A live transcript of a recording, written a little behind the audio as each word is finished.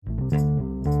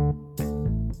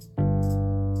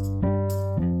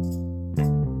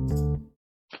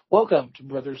Welcome to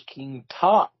Brothers King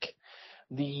Talk,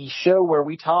 the show where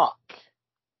we talk.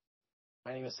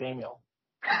 My name is Samuel.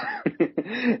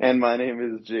 And my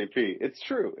name is JP. It's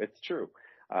true.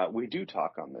 We do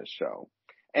talk on this show.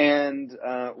 And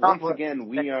once again,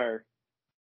 we are...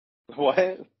 What?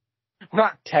 We're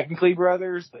not technically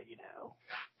brothers, but you know.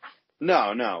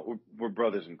 No. We're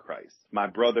brothers in Christ. My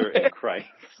brother in Christ.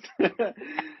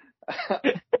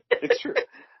 It's true.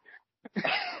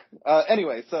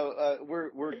 Anyway, so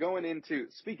we're going into,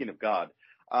 speaking of God,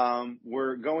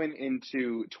 we're going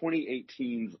into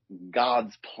 2018's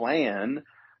God's Plan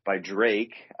by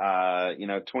Drake.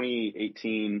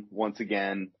 2018, once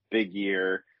again, big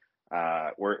year.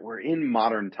 We're in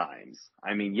modern times.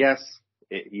 I mean, yes,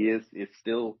 it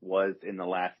still was in the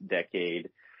last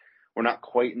decade. We're not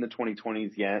quite in the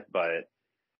 2020s yet, but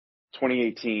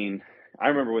 2018, I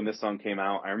remember when this song came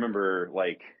out, I remember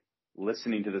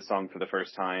listening to the song for the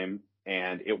first time,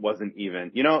 and it wasn't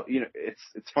even,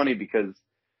 it's funny because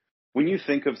when you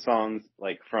think of songs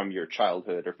like from your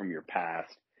childhood or from your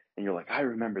past, and you're like, I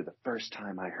remember the first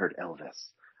time I heard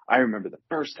Elvis. I remember the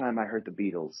first time I heard the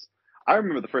Beatles. I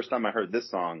remember the first time I heard this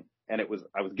song, and I was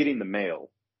getting the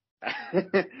mail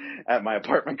at my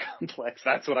apartment complex.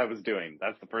 That's what I was doing.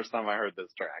 That's the first time I heard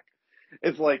this track.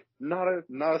 It's like not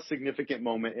a significant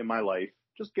moment in my life,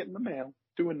 just getting the mail,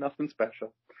 doing nothing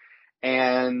special.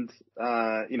 And,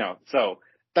 so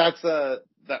that's,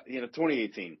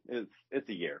 2018 it's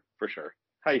a year for sure.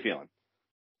 How you feeling?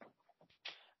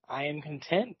 I am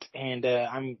content, and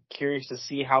I'm curious to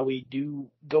see how we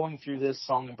do going through this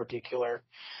song in particular.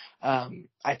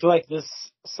 I feel like this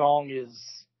song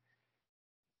is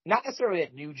not necessarily a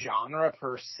new genre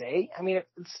per se. I mean,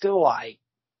 it's still like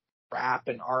rap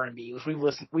and R&B, which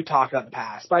we talked about in the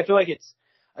past, but I feel like it's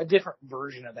a different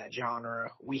version of that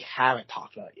genre we haven't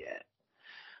talked about yet.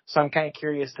 So I'm kind of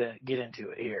curious to get into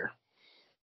it here.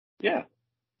 Yeah.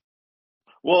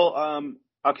 Well,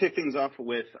 I'll kick things off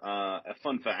with a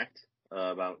fun fact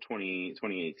about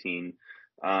 2018.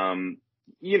 I'm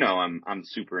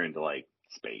super into like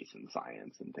space and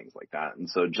science and things like that. And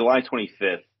so July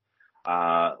 25th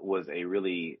was a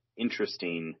really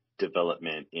interesting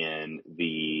development in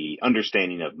the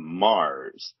understanding of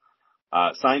Mars.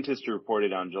 Scientists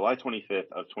reported on July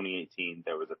 25th of 2018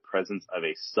 there was a presence of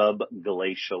a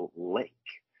subglacial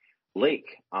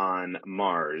lake on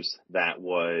Mars that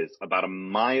was about a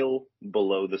mile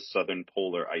below the southern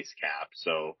polar ice cap,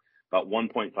 so about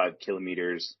 1.5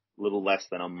 kilometers, a little less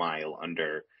than a mile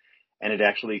under, and it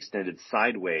actually extended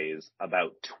sideways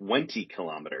about 20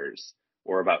 kilometers,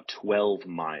 or about 12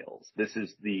 miles. This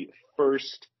is the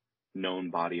first known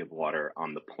body of water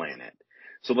on the planet.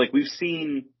 So we've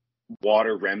seen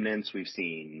water remnants, we've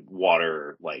seen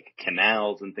water like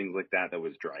canals and things like that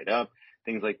was dried up,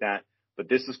 things like that. But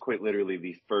this is quite literally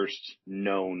the first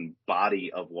known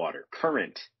body of water,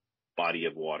 current body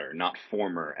of water, not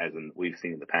former as in we've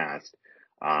seen in the past,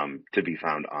 to be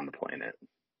found on the planet.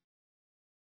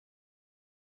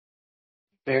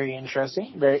 Very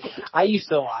interesting. I used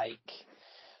to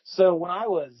so when I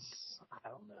was, I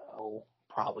don't know,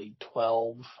 probably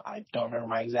 12, I don't remember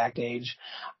my exact age,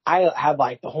 I had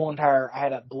I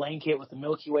had a blanket with the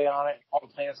Milky Way on it, all the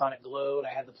planets on it glowed,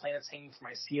 I had the planets hanging from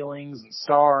my ceilings and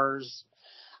stars.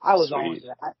 I was always,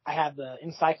 I had the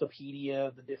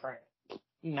encyclopedia, the different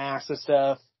NASA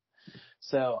stuff,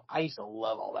 so I used to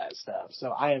love all that stuff.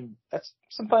 So that's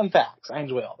some fun facts. I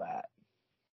enjoy all that.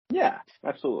 Yeah,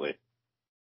 absolutely.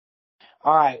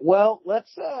 All right, well,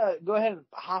 let's go ahead and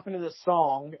hop into this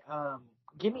song.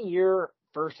 Give me your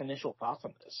first initial thoughts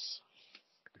on this.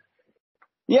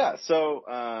 Yeah,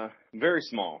 so very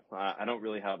small. I don't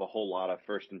really have a whole lot of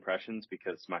first impressions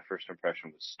because my first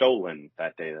impression was stolen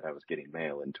that day that I was getting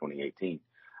mail in 2018.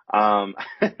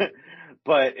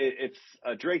 But it's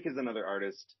Drake is another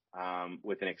artist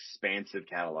with an expansive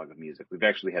catalog of music. We've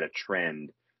actually had a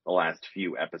trend the last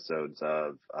few episodes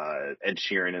of Ed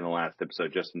Sheeran in the last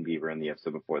episode, Justin Bieber in the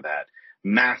episode before that.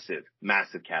 Massive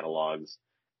catalogs.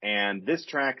 And this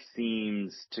track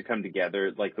seems to come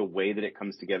together, like the way that it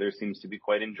comes together seems to be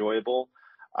quite enjoyable.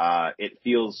 It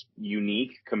feels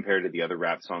unique compared to the other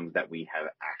rap songs that we have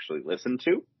actually listened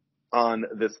to on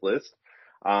this list.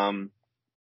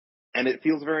 And it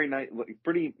feels very nice,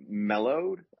 pretty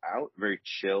mellowed out, very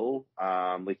chill.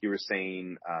 Like you were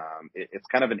saying, it's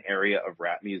kind of an area of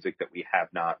rap music that we have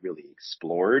not really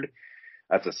explored.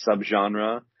 That's a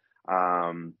subgenre.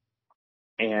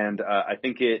 And I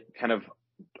think it kind of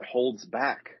holds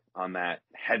back on that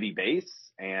heavy bass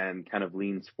and kind of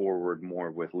leans forward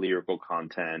more with lyrical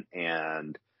content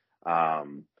and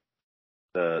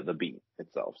the beat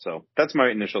itself. So that's my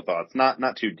initial thoughts.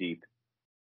 Not too deep.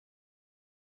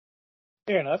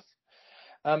 Fair enough.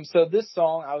 So this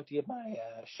song, I would give my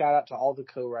shout out to all the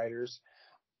co-writers.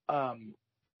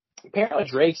 Apparently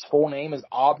Drake's full name is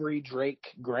Aubrey Drake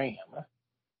Graham.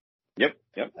 Yep.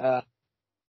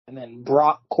 And then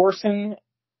Brock Corson,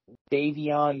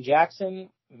 Davion Jackson,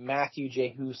 Matthew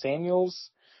Jehu Samuels,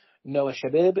 Noah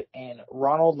Shabib, and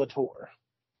Ronald Latour.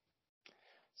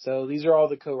 So these are all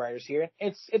the co-writers here.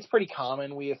 It's pretty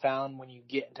common, we have found, when you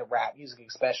get into rap music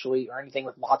especially, or anything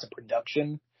with lots of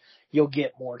production, you'll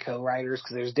get more co-writers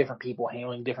because there's different people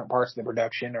handling different parts of the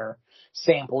production or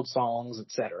sampled songs,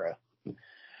 etc.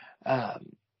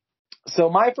 So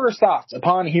my first thoughts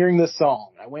upon hearing this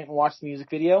song, I went and watched the music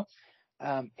video.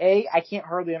 I can't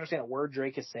hardly understand a word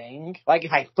Drake is saying. Like,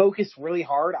 if I focus really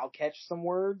hard, I'll catch some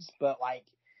words, but like,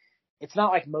 it's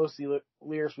not like most of the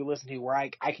lyrics we listen to where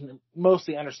I can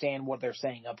mostly understand what they're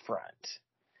saying up front.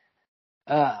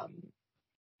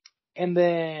 And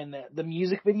then the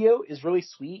music video is really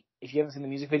sweet. If you haven't seen the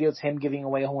music video, it's him giving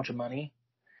away a whole bunch of money.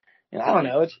 And I don't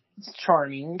know, it's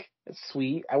charming. It's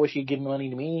sweet. I wish he'd give money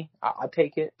to me. I'll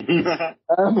take it.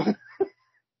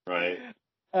 Right.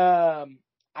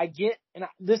 I get, and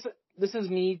this is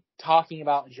me talking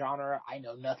about a genre I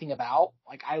know nothing about.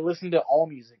 Like, I listen to all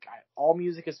music. All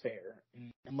music is fair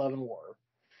in love and war.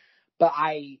 But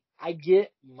I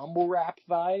get mumble rap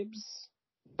vibes,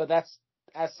 but that's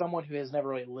as someone who has never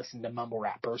really listened to mumble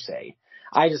rap per se.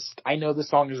 I know the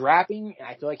song is rapping, and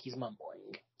I feel like he's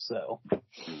mumbling. So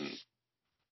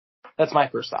that's my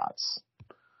first thoughts.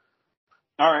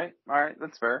 All right,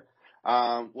 that's fair.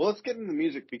 Well, let's get into the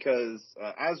music because,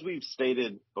 as we've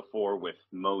stated before with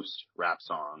most rap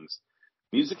songs,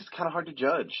 music is kind of hard to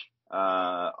judge,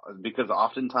 because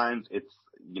oftentimes it's,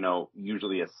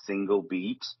 usually a single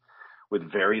beat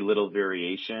with very little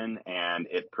variation, and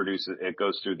it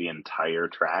goes through the entire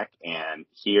track, and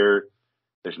here,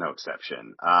 there's no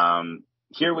exception.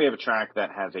 Here we have a track that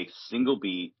has a single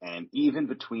beat, and even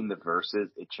between the verses,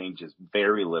 it changes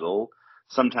very little.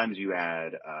 Sometimes you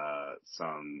add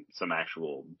some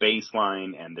actual bass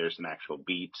line, and there's an actual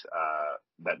beat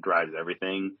that drives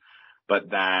everything. But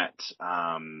that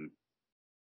I'm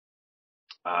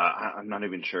not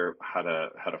even sure how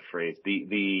to phrase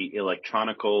the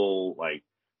electronical, like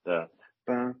the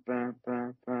ba, ba,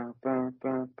 ba, ba, ba,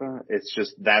 ba, ba. It's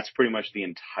just, that's pretty much the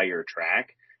entire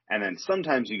track. And then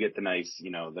sometimes you get the nice,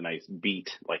 the nice beat,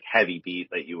 like heavy beat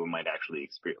that you might actually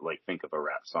experience, like think of a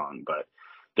rap song. But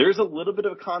there's a little bit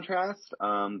of a contrast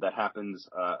that happens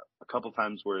a couple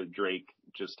times where Drake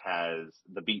just has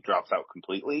the beat drops out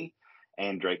completely,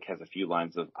 and Drake has a few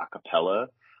lines of a cappella,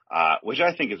 which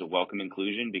I think is a welcome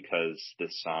inclusion because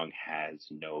this song has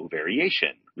no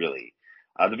variation, really.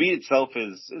 The beat itself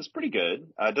is pretty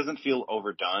good. It doesn't feel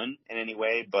overdone in any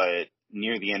way, but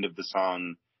near the end of the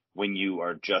song, when you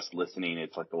are just listening,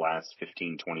 it's like the last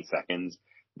 15, 20 seconds.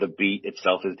 The beat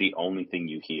itself is the only thing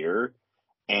you hear,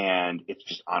 and it's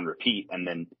just on repeat. And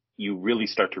then you really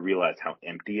start to realize how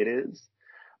empty it is.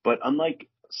 But unlike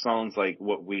songs like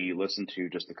what we listened to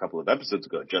just a couple of episodes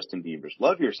ago, Justin Bieber's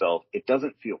Love Yourself, it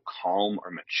doesn't feel calm or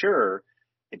mature.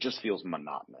 It just feels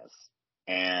monotonous.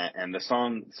 And the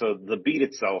song, so the beat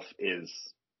itself is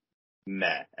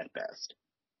meh at best.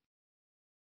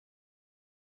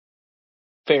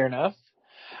 Fair enough.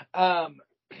 I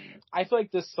feel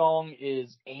like this song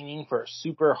is aiming for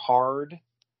super hard,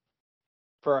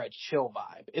 for a chill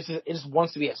vibe. It just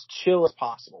wants to be as chill as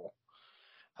possible.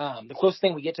 The closest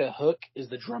thing we get to a hook is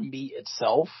the drum beat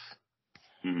itself.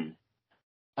 Mm-hmm.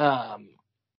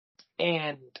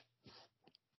 And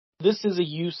this is a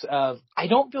use of, I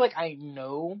don't feel like I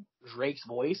know Drake's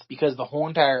voice because the whole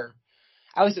entire,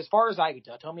 at least as far as I can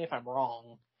tell me if I'm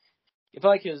wrong, I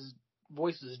feel like his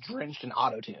voice is drenched in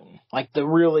autotune. Like the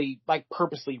really, like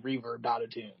purposely reverbed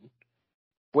autotune.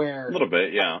 Where A little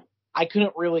bit, yeah. I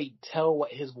couldn't really tell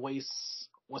what his voice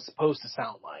was supposed to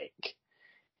sound like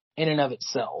in and of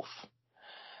itself.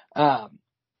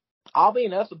 Oddly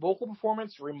enough, the vocal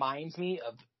performance reminds me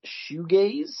of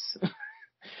shoegaze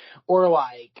or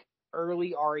like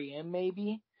early REM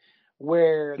maybe,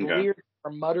 where the lyrics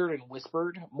are muttered and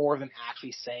whispered more than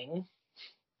actually sang.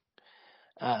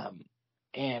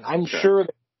 And I'm sure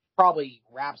there's probably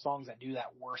rap songs that do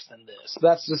that worse than this. But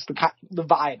that's just the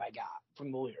vibe I got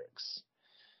from the lyrics.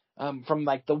 From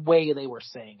like the way they were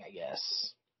saying, I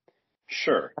guess.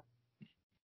 Sure.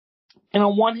 And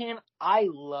on one hand, I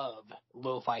love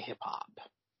lo-fi hip hop.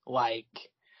 Like,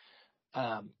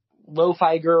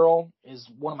 Lo-Fi Girl is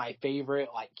one of my favorite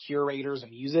like curators of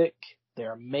music.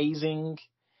 They're amazing.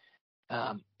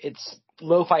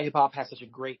 Lo-fi hip hop has such a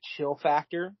great chill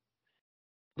factor.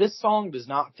 This song does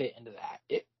not fit into that.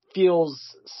 It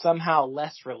feels somehow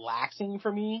less relaxing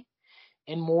for me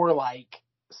and more like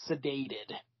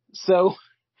sedated. So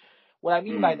what I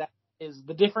mean by that is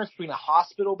the difference between a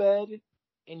hospital bed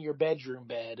and your bedroom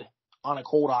bed on a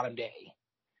cold autumn day.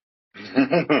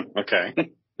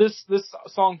 Okay. This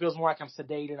song feels more like I'm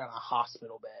sedated on a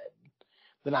hospital bed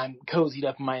than I'm cozied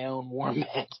up in my own warm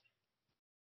bed.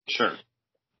 Sure.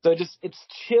 So it's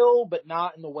chill, but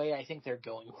not in the way I think they're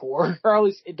going for. Or at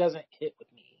least it doesn't hit with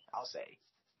me, I'll say.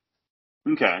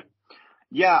 Okay.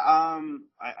 Yeah,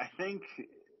 I think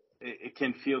it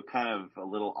can feel kind of a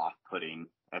little off-putting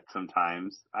at some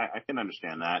times. I can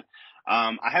understand that.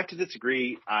 I have to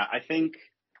disagree. I think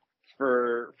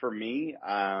for me,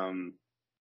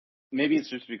 maybe it's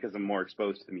just because I'm more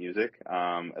exposed to the music,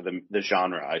 the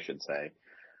genre, I should say,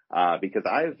 because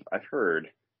I've heard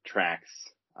tracks,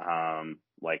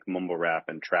 like mumble rap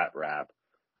and trap rap,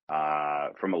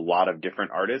 from a lot of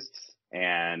different artists,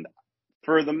 and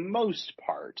for the most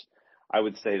part, I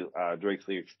would say Drake's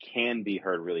lyrics can be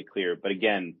heard really clear. But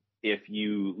again, if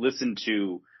you listen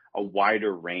to a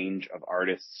wider range of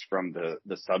artists from the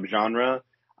subgenre,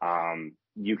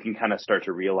 you can kind of start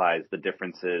to realize the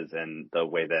differences and the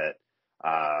way that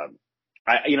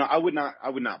I would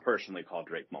not personally call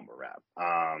Drake mumble rap,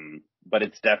 but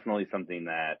it's definitely something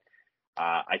that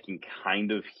I can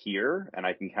kind of hear, and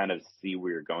I can kind of see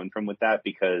where you're going from with that,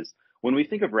 because when we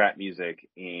think of rap music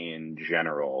in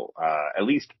general, at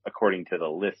least according to the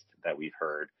list that we've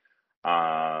heard,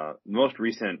 the most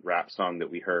recent rap song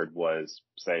that we heard was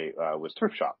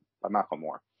Thrift Shop by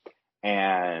Macklemore.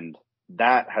 And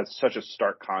that has such a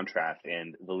stark contrast,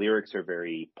 and the lyrics are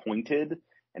very pointed,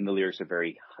 and the lyrics are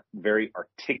very, very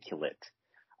articulate.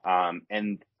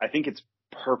 And I think it's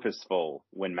purposeful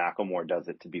when Macklemore does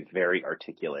it to be very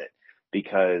articulate,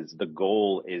 because the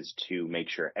goal is to make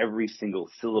sure every single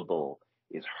syllable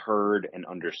is heard and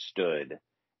understood.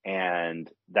 And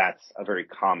that's a very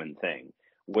common thing.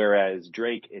 Whereas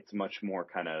Drake, it's much more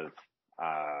kind of,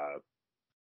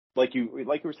 like you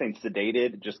were saying,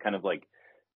 sedated, just kind of like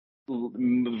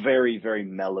very, very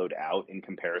mellowed out in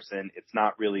comparison. It's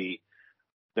not really,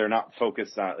 they're not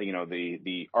focused on,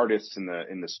 the artists in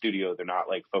the studio, they're not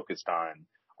like focused on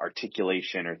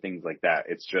articulation or things like that.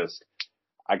 It's just,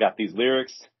 I got these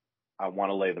lyrics, I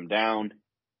want to lay them down,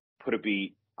 put a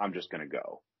beat, I'm just going to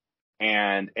go.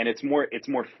 And it's more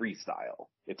freestyle.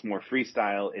 It's more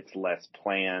freestyle. It's less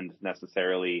planned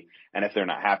necessarily. And if they're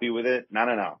not happy with it,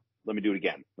 no. Let me do it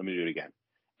again.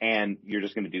 And you're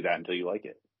just going to do that until you like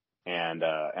it.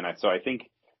 So I think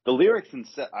the lyrics and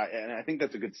I think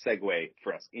that's a good segue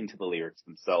for us into the lyrics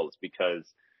themselves, because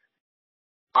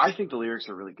I think the lyrics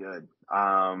are really good.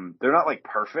 They're not like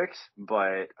perfect,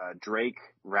 but Drake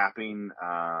rapping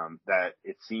that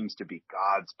it seems to be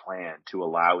God's plan to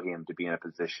allow him to be in a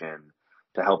position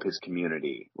to help his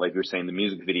community. Like you're saying, the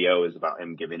music video is about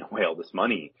him giving away all this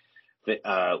money. The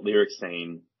lyrics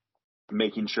saying,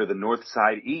 making sure the North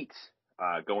Side eats,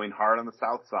 going hard on the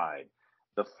South Side.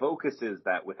 The focus is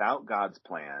that without God's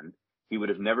plan, he would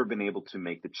have never been able to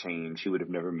make the change. He would have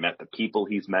never met the people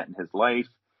he's met in his life.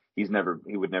 He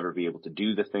would never be able to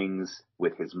do the things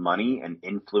with his money and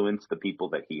influence the people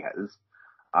that he has.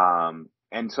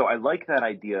 And so I like that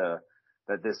idea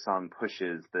that this song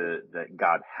pushes that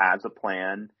God has a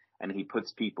plan, and he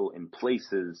puts people in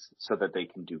places so that they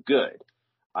can do good.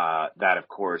 That of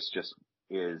course just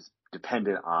is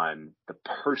dependent on the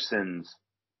person's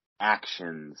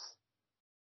actions,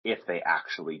 if they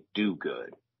actually do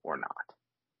good or not.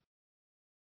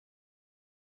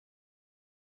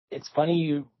 It's funny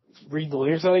you read the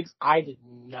lyrics, Alex. I did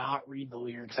not read the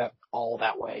lyrics at all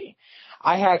that way.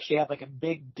 I actually have like a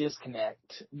big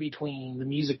disconnect between the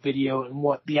music video and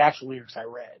what the actual lyrics I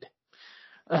read.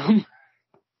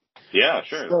 Yeah,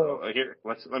 sure. So,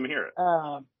 let me hear it.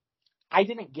 I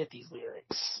didn't get these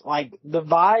lyrics. Like, the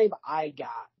vibe I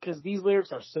got, because these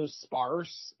lyrics are so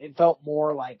sparse, it felt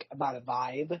more like about a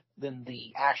vibe than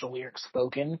the actual lyrics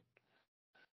spoken.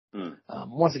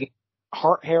 Once again,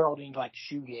 heralding like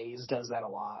shoegaze does that a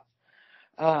lot.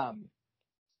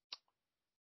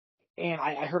 And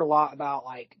I heard a lot about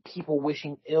like people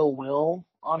wishing ill will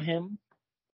on him.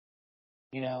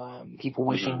 People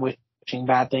wishing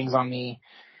bad things on me.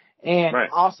 And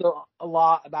also a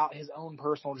lot about his own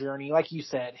personal journey. Like you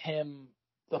said,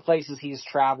 the places he's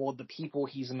traveled, the people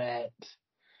he's met.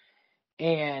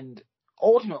 And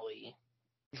ultimately,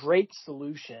 Drake's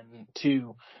solution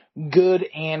to good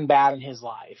and bad in his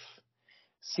life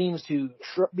seems to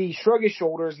shrug his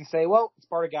shoulders and say, well, it's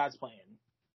part of God's plan.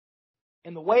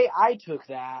 And the way I took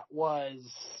that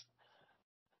was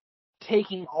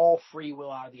taking all free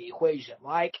will out of the equation.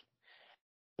 Like,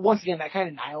 once again, that kind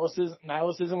of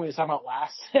nihilism we were talking about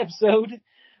last episode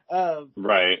of,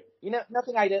 Right.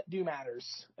 nothing I do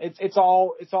matters. It's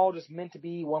all just meant to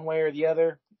be one way or the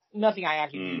other. Nothing I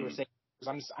actually do or say.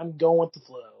 I'm going with the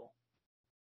flow.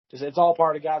 Just, it's all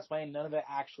part of God's plan. None of it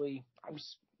actually,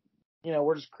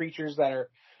 we're just creatures that are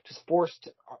just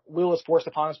will is forced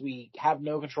upon us. We have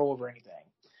no control over anything.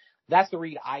 That's the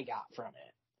read I got from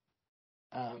it.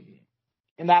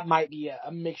 And that might be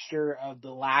a mixture of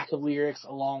the lack of lyrics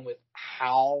along with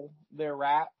how they're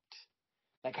rapped.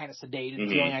 That kind of sedated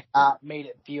feeling I got made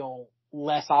it feel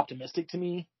less optimistic to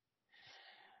me.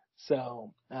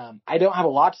 So I don't have a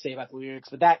lot to say about the lyrics,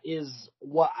 but that is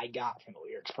what I got from the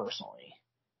lyrics personally.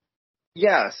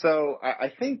 Yeah, so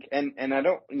I think, and I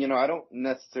don't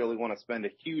necessarily want to spend a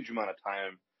huge amount of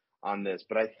time on this,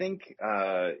 but I think,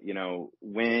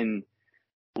 when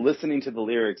listening to the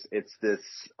lyrics, it's this,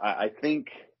 I think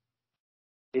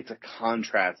it's a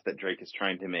contrast that Drake is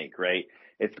trying to make, right?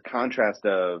 It's the contrast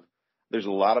of, there's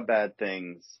a lot of bad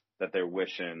things that they're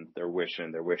wishing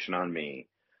on me,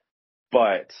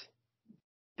 but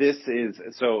this is,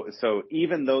 so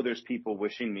even though there's people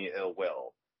wishing me ill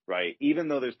will, right? Even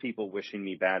though there's people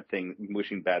wishing bad things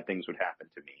would happen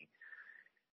to me,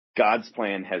 God's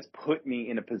plan has put me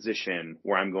in a position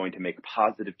where I'm going to make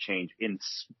positive change in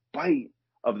spite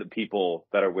of the people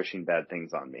that are wishing bad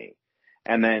things on me.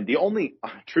 And then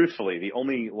truthfully, the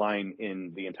only line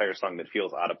in the entire song that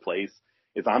feels out of place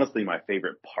is honestly my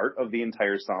favorite part of the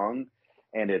entire song.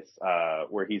 And it's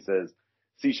where he says,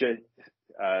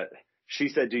 she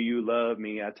said, do you love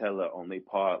me? I tell her only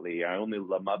partly. I only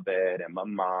love my bed and my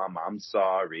mom. I'm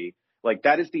sorry. Like,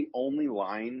 that is the only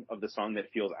line of the song that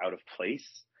feels out of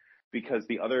place, because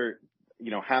the other,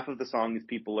 half of the song is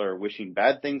people are wishing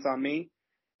bad things on me.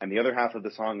 And the other half of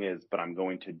the song is, but I'm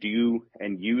going to do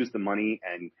and use the money,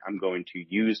 and I'm going to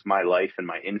use my life and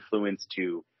my influence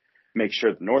to make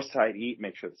sure the North Side eat,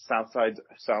 make sure the South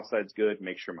Side's good,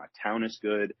 make sure my town is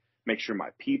good, make sure my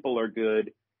people are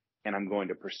good. And I'm going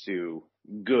to pursue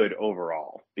good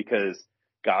overall, because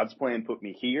God's plan put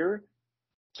me here.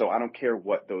 So I don't care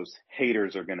what those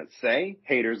haters are going to say.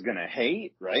 Haters going to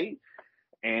hate, right?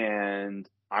 And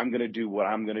I'm going to do what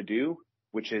I'm going to do,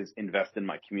 which is invest in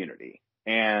my community.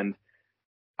 And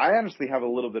I honestly have a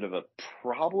little bit of a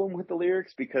problem with the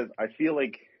lyrics, because I feel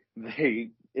like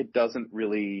it's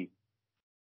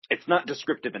not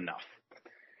descriptive enough.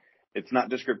 It's not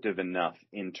descriptive enough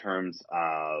in terms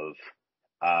of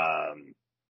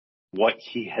what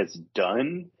he has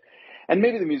done. And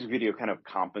maybe the music video kind of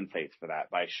compensates for that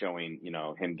by showing,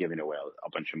 him giving away a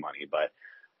bunch of money. But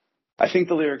I think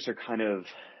the lyrics are kind of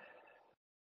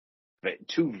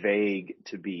too vague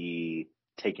to be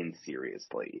taken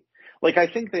seriously. Like, I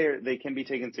think they can be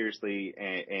taken seriously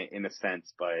in a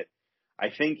sense, but I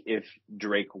think if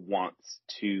Drake wants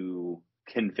to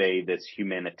convey this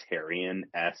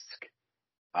humanitarian-esque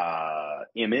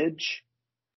image,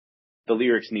 the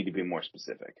lyrics need to be more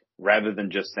specific, rather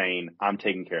than just saying, I'm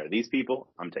taking care of these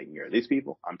people, I'm taking care of these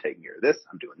people, I'm taking care of this,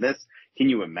 I'm doing this. Can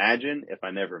you imagine if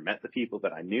I never met the people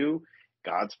that I knew?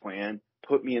 God's plan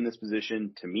put me in this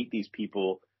position to meet these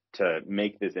people, to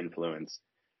make this influence.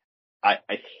 I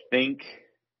think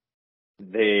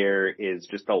there is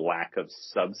just a lack of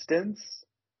substance.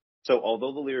 So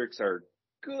although the lyrics are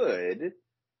good,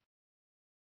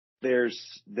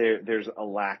 there's a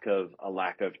lack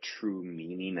of true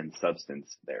meaning and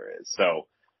substance there is. So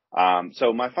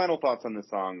my final thoughts on this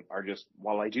song are just,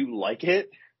 while I do like it,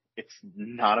 it's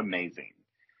not amazing.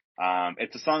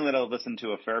 It's a song that I listened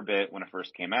to a fair bit when it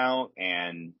first came out,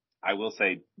 and I will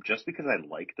say, just because I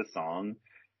like the song,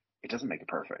 it doesn't make it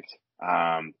perfect.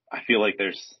 I feel like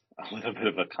there's a little bit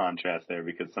of a contrast there,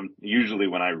 because usually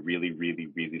when I really, really,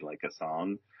 really like a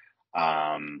song,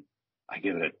 I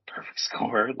give it a perfect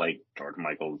score, like George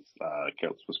Michael's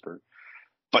Careless Whisper.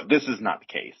 But this is not the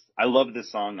case. I love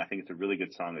this song. I think it's a really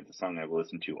good song. It's a song I will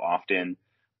listen to often,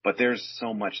 but there's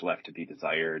so much left to be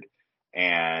desired.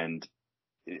 And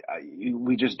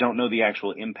we just don't know the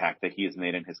actual impact that he has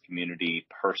made in his community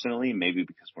personally, maybe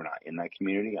because we're not in that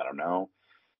community. I don't know.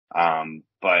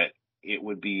 But it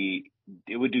would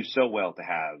do so well to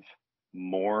have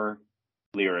more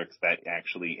lyrics that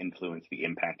actually influence the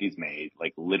impact he's made,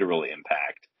 like literal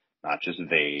impact, not just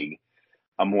vague,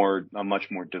 a much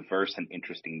more diverse and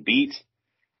interesting beat.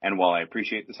 And while I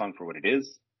appreciate the song for what it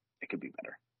is, it could be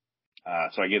better.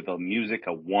 So I give the music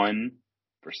a 1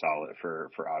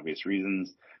 for obvious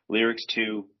reasons. Lyrics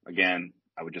 2, again,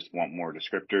 I would just want more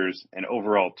descriptors. And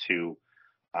overall 2,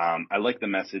 I like the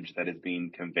message that is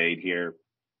being conveyed here,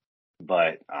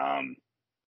 but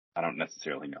I don't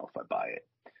necessarily know if I buy it.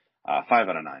 5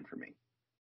 out of 9 for me.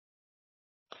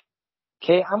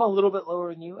 Okay, I'm a little bit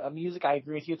lower than you. Music, I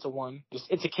agree with you. It's a 1.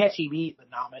 It's a catchy beat, but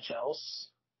not much else.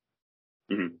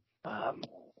 Mm-hmm.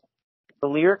 The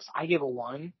lyrics, I give a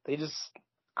 1. They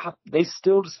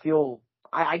still just feel.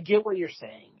 I get what you're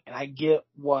saying, and I get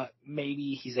what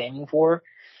maybe he's aiming for,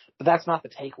 but that's not the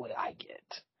takeaway I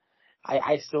get.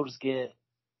 I still just get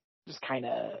kind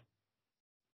of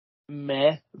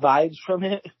meh vibes from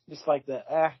it, just like the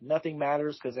nothing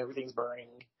matters because everything's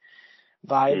burning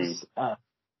vibes.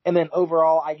 And then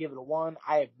overall, I give it a 1.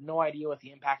 I have no idea what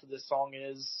the impact of this song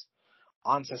is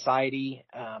on society.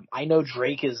 I know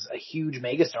Drake is a huge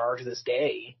megastar to this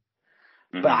day,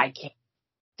 but I can't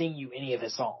sing you any of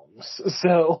his songs.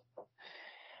 So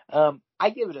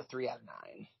I give it a 3 out of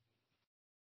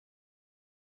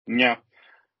 9. Yeah.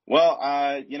 Well,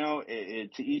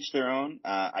 to each their own.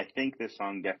 I think this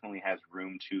song definitely has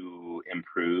room to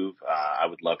improve. I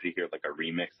would love to hear like a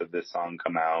remix of this song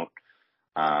come out,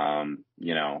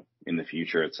 in the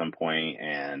future at some point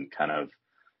and kind of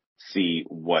see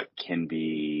what can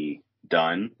be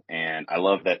done. And I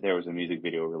love that there was a music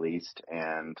video released,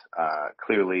 and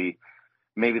clearly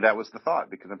maybe that was the thought,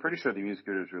 because I'm pretty sure the music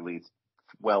video was released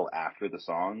well after the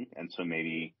song, and so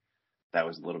maybe that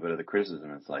was a little bit of the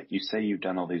criticism. It's like, you say you've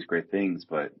done all these great things,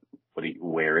 but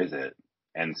where is it?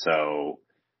 And so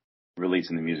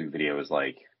releasing the music video is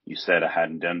like, you said I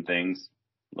hadn't done things,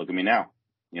 look at me now,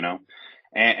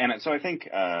 And so I think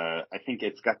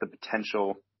it's got the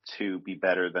potential to be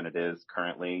better than it is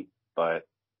currently, but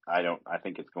I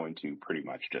think it's going to pretty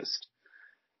much just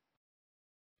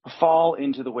fall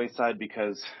into the wayside,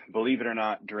 because believe it or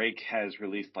not, Drake has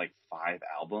released like 5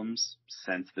 albums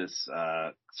since this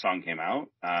song came out.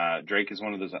 Drake is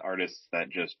one of those artists that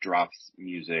just drops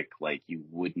music like you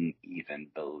wouldn't even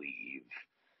believe.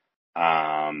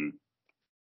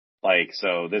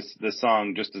 So this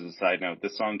song, just as a side note,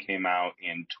 this song came out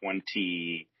in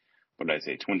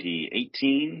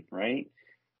 2018, right?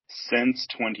 Since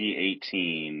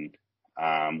 2018,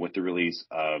 with the release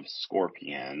of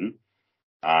Scorpion,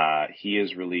 he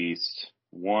has released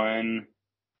 1,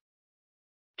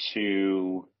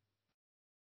 2,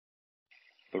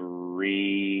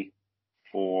 3,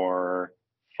 4,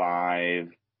 5,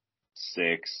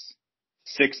 6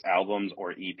 albums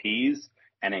or EPs,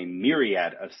 and a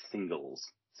myriad of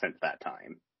singles since that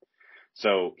time.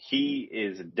 So he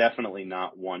is definitely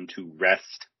not one to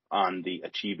rest on the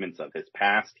achievements of his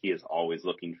past. He is always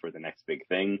looking for the next big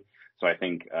thing. So I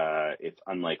think it's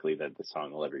unlikely that the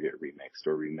song will ever get remixed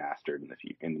or remastered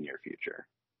in the near future.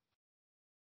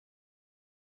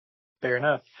 Fair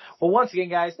enough. Well, once again,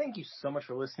 guys, thank you so much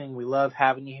for listening. We love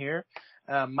having you here.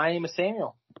 My name is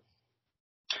Samuel.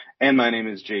 And my name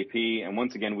is JP. And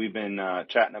once again, we've been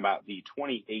chatting about the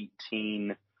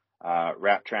 2018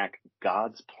 rap track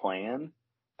God's Plan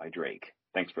by Drake.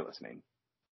 Thanks for listening.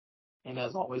 And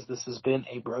as always, this has been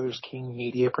a Brothers King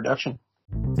Media production.